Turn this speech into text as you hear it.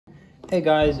Hey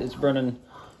guys, it's Brennan,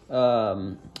 back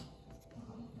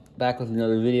with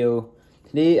another video.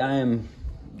 Today I am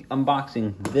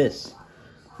unboxing this.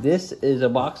 This is a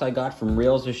box I got from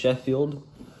Rails of Sheffield.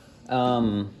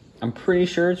 I'm pretty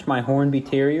sure it's my Hornby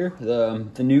Terrier,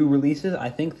 the new releases. I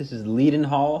think this is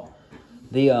Leadenhall,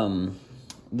 the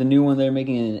new one they're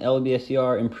making in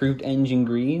LBSCR improved engine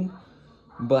green.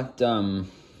 But I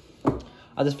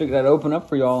just figured I'd open up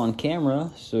for y'all on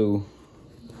camera, so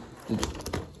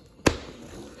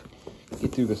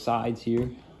get through the sides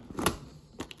here.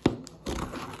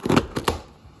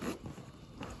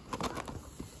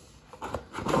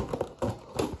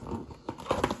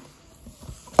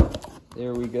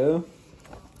 There we go.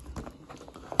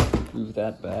 Move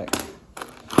that back.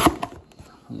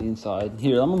 On the inside.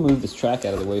 Here, I'm gonna move this track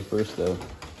out of the way first, though.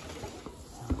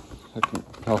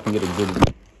 Y'all can get a good view.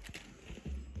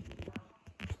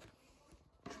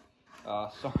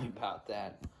 Sorry about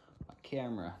that. My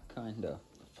camera kinda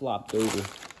flopped over.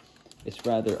 It's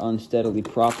rather unsteadily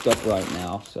propped up right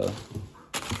now, so.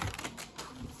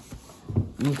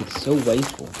 Look, it's so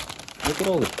wasteful. Look at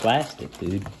all this plastic,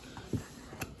 dude.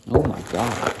 Oh my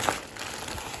god.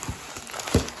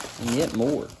 And yet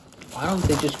more. Why don't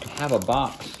they just have a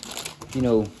box, you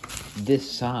know,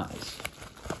 this size?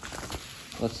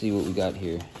 Let's see what we got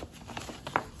here.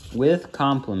 With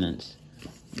compliments.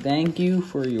 Thank you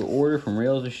for your order from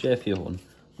Rails of Sheffield.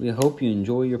 We hope you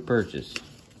enjoy your purchase.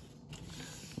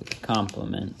 With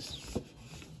compliments.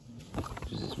 What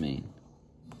does this mean?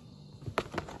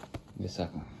 Guess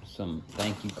some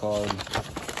thank you card.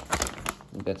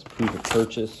 That's proof of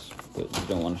purchase, but you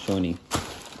don't want to show any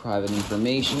private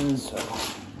information, so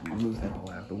move that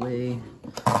all out of the way.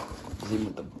 In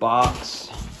with the box.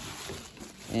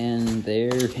 And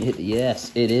there it,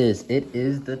 yes, it is. It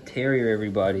is the Terrier,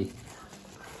 everybody.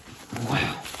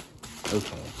 Wow.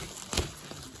 Okay.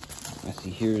 Let's see,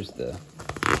 here's the...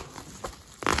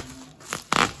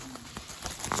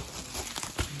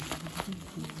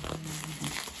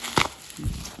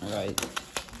 Alright.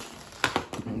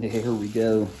 There we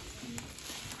go.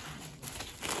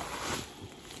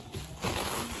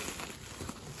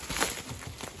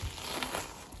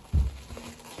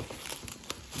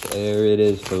 There it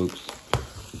is, folks.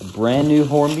 A brand new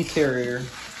Hornby Terrier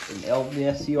in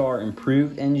LBSCR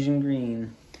improved engine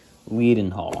green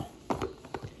Leadenhall.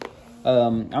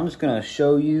 I'm just gonna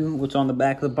show you what's on the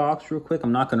back of the box real quick.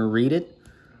 I'm not gonna read it.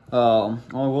 All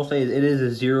I will say is it is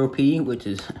a 0P, which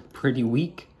is pretty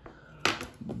weak.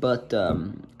 But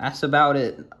that's about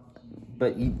it.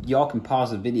 But y'all can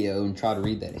pause the video and try to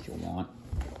read that if you want.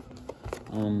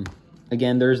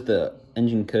 Again, there's the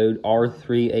engine code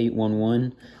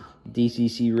R3811,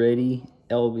 DCC ready,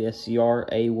 LBSCR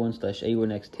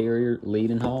A1/A1X Terrier,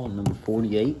 Leadenhall, number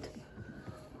 48.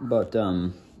 But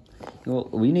well,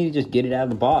 we need to just get it out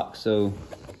of the box. So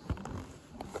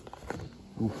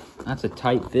oof, that's a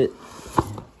tight fit.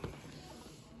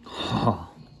 Oh.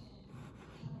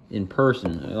 In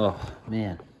person, oh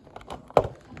man.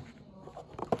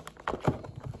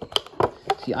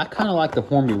 See, I kind of like the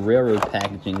Hornby railroad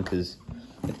packaging, because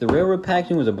if the railroad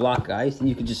packaging was a block of ice, then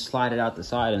you could just slide it out the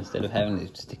side instead of having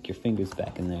to stick your fingers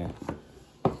back in there.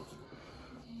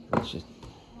 Let's just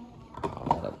pop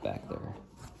that up back there.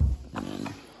 And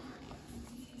then,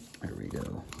 there we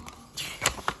go.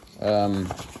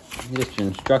 Just your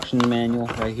instruction manual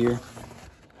right here.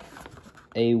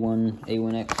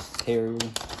 A1X Terrier.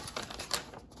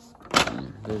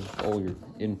 There's all your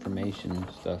information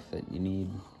stuff that you need.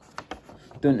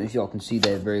 Don't know if y'all can see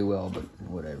that very well, but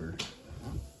whatever.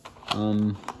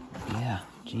 Yeah,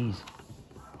 jeez.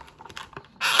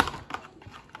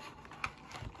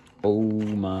 Oh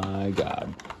my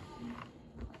god.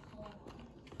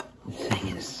 This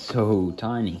thing is so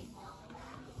tiny.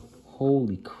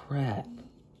 Holy crap.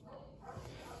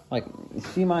 Like,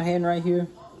 see my hand right here?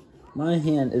 My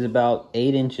hand is about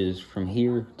 8 inches from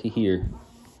here to here.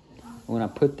 When I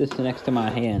put this next to my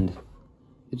hand,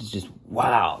 it's just,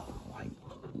 wow, like,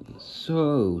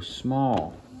 so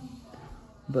small.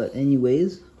 But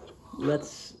anyways,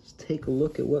 let's take a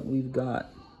look at what we've got.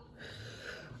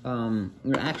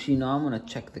 Actually, no, I'm gonna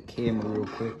check the camera real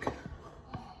quick.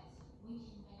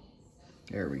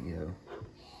 There we go.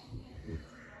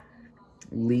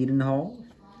 Leadenhall.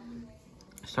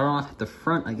 Starting off at the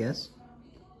front, I guess.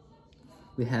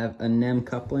 We have a NEM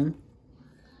coupling.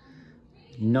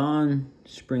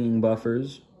 Non-springing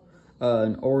buffers,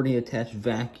 an already attached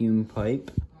vacuum pipe,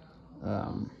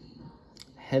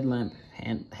 headlamp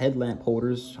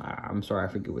holders. I'm sorry, I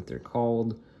forget what they're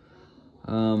called.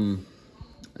 Another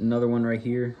one right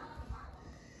here.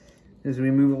 As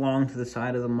we move along to the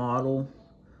side of the model,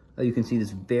 you can see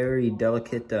this very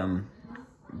delicate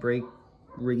brake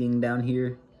rigging down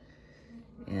here.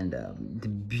 And the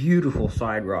beautiful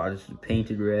side rods,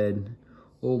 painted red.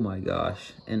 Oh my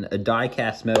gosh. And a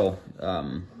die-cast metal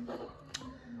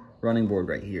running board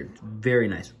right here. Very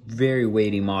nice, very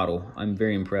weighty model. I'm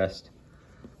very impressed.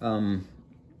 Of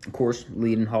course,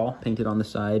 Leadenhall painted on the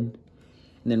side.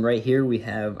 And then right here we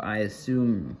have, I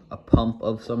assume, a pump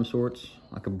of some sorts,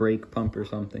 like a brake pump or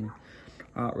something.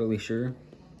 Not really sure.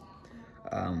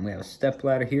 We have a step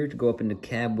ladder here to go up into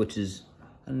cab, which is,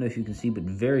 I don't know if you can see, but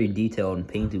very detailed and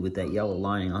painted with that yellow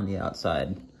lining on the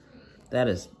outside. That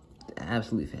is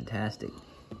absolutely fantastic.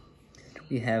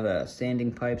 We have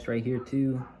sanding pipes right here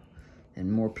too,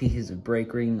 and more pieces of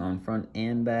brake ring on front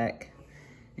and back.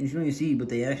 And you can really see, but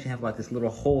they actually have like this little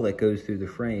hole that goes through the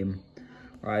frame.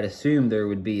 Or I'd assume there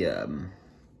would be,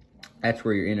 that's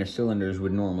where your inner cylinders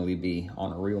would normally be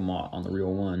on a real on the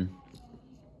real one.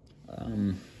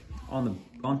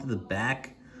 Onto the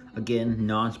back, again,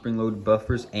 non-spring loaded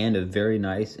buffers and a very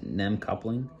nice NEM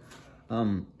coupling.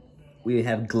 We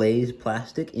have glazed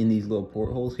plastic in these little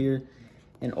portholes here.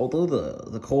 And although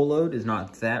the coal load is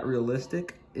not that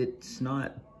realistic, it's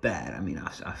not bad. I mean,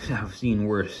 I've seen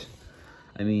worse.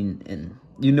 I mean, and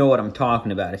you know what I'm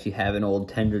talking about if you have an old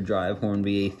tender drive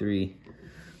Hornby A3.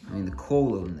 I mean, the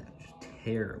coal load in that is just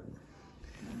terrible.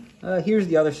 Here's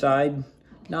the other side.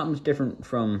 Not much different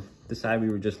from the side we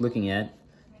were just looking at,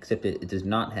 except it does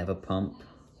not have a pump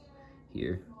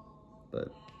here,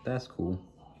 but that's cool.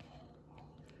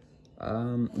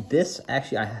 This,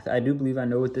 actually, I do believe I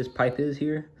know what this pipe is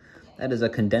here. That is a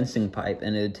condensing pipe,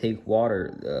 and it would take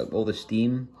water, all the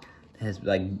steam has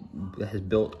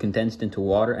built condensed into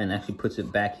water and actually puts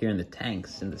it back here in the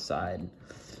tanks in the side.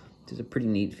 Which is a pretty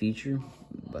neat feature,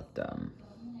 but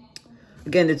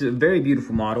again, it's a very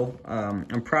beautiful model.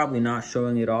 I'm probably not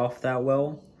showing it off that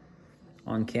well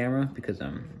on camera because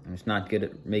I'm just not good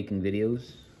at making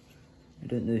videos. I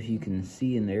don't know if you can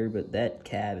see in there, but that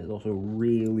cab is also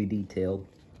really detailed.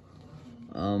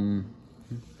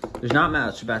 There's not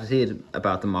much about to say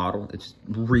about the model. It's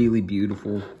really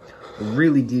beautiful, a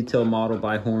really detailed model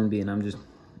by Hornby, and I'm just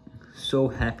so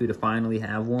happy to finally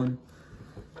have one.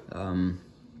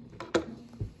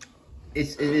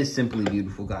 It is simply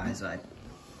beautiful, guys.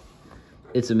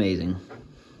 It's amazing.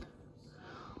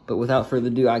 But without further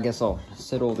ado, I guess I'll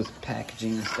set all this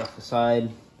packaging and stuff aside,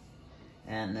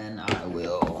 and then I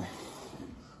will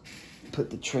put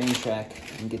the train track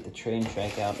and get the train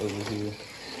track out over here.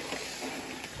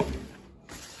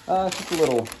 Just a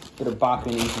little bit of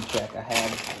Bachman easy track I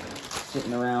had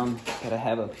sitting around that I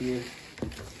have up here.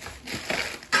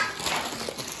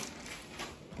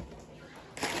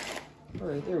 All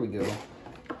right, there we go.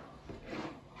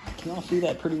 Can y'all see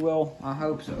that pretty well? I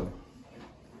hope so.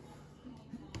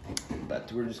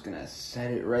 But we're just gonna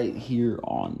set it right here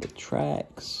on the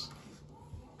tracks.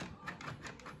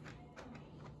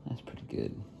 That's pretty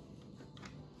good.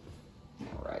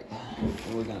 All right,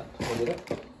 so we're gonna plug it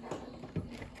up.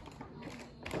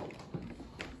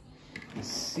 Let's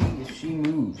see if she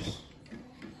moves.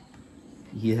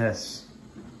 Yes.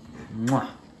 Mwah.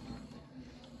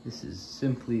 This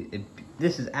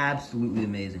is absolutely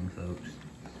amazing, folks.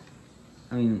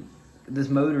 I mean, this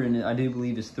motor in it, I do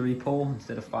believe, is 3-pole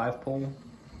instead of 5-pole,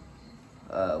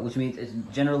 which means it's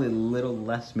generally a little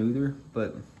less smoother,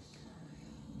 but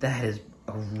that is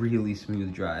a really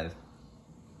smooth drive.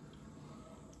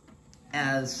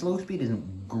 Slow speed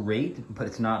isn't great, but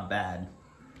it's not bad.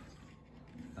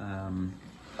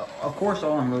 Of course,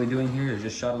 all I'm really doing here is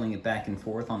just shuttling it back and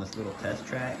forth on this little test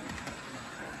track,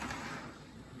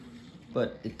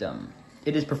 but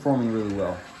it is performing really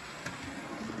well.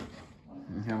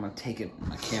 And here I'm gonna take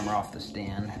my camera off the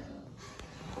stand,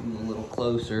 move a little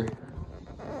closer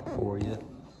for you.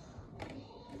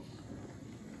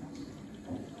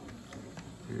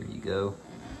 There you go.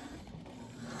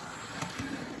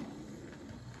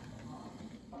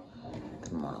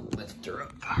 Come on, lift her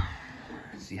up.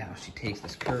 See how she takes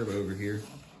this curve over here.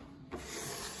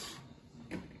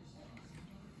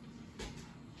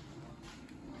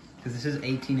 Because this is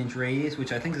 18-inch radius,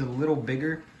 which I think is a little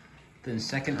bigger than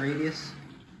second radius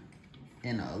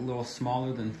and a little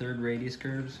smaller than third radius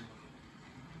curves.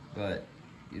 But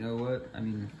you know what? I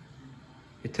mean,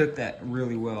 it took that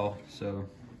really well, so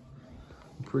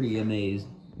I'm pretty amazed.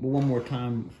 But one more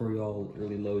time before y'all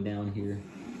really low down here.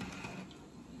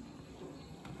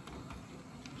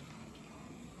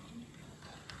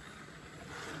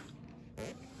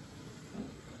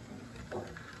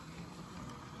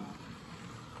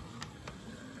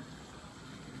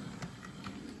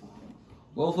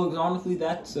 Well, folks, honestly,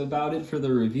 that's about it for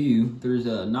the review. There's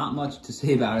not much to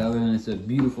say about it other than it's a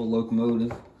beautiful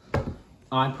locomotive.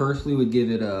 I personally would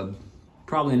give it a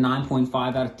probably a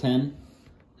 9.5 out of 10.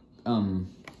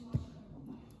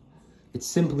 It's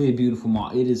simply a beautiful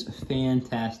model. It is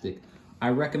fantastic. I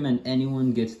recommend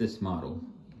anyone gets this model.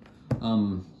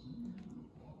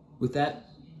 With that,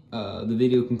 the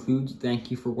video concludes.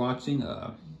 Thank you for watching.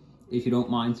 If you don't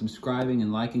mind subscribing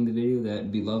and liking the video,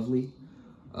 that'd be lovely.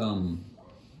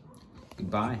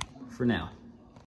 Goodbye for now.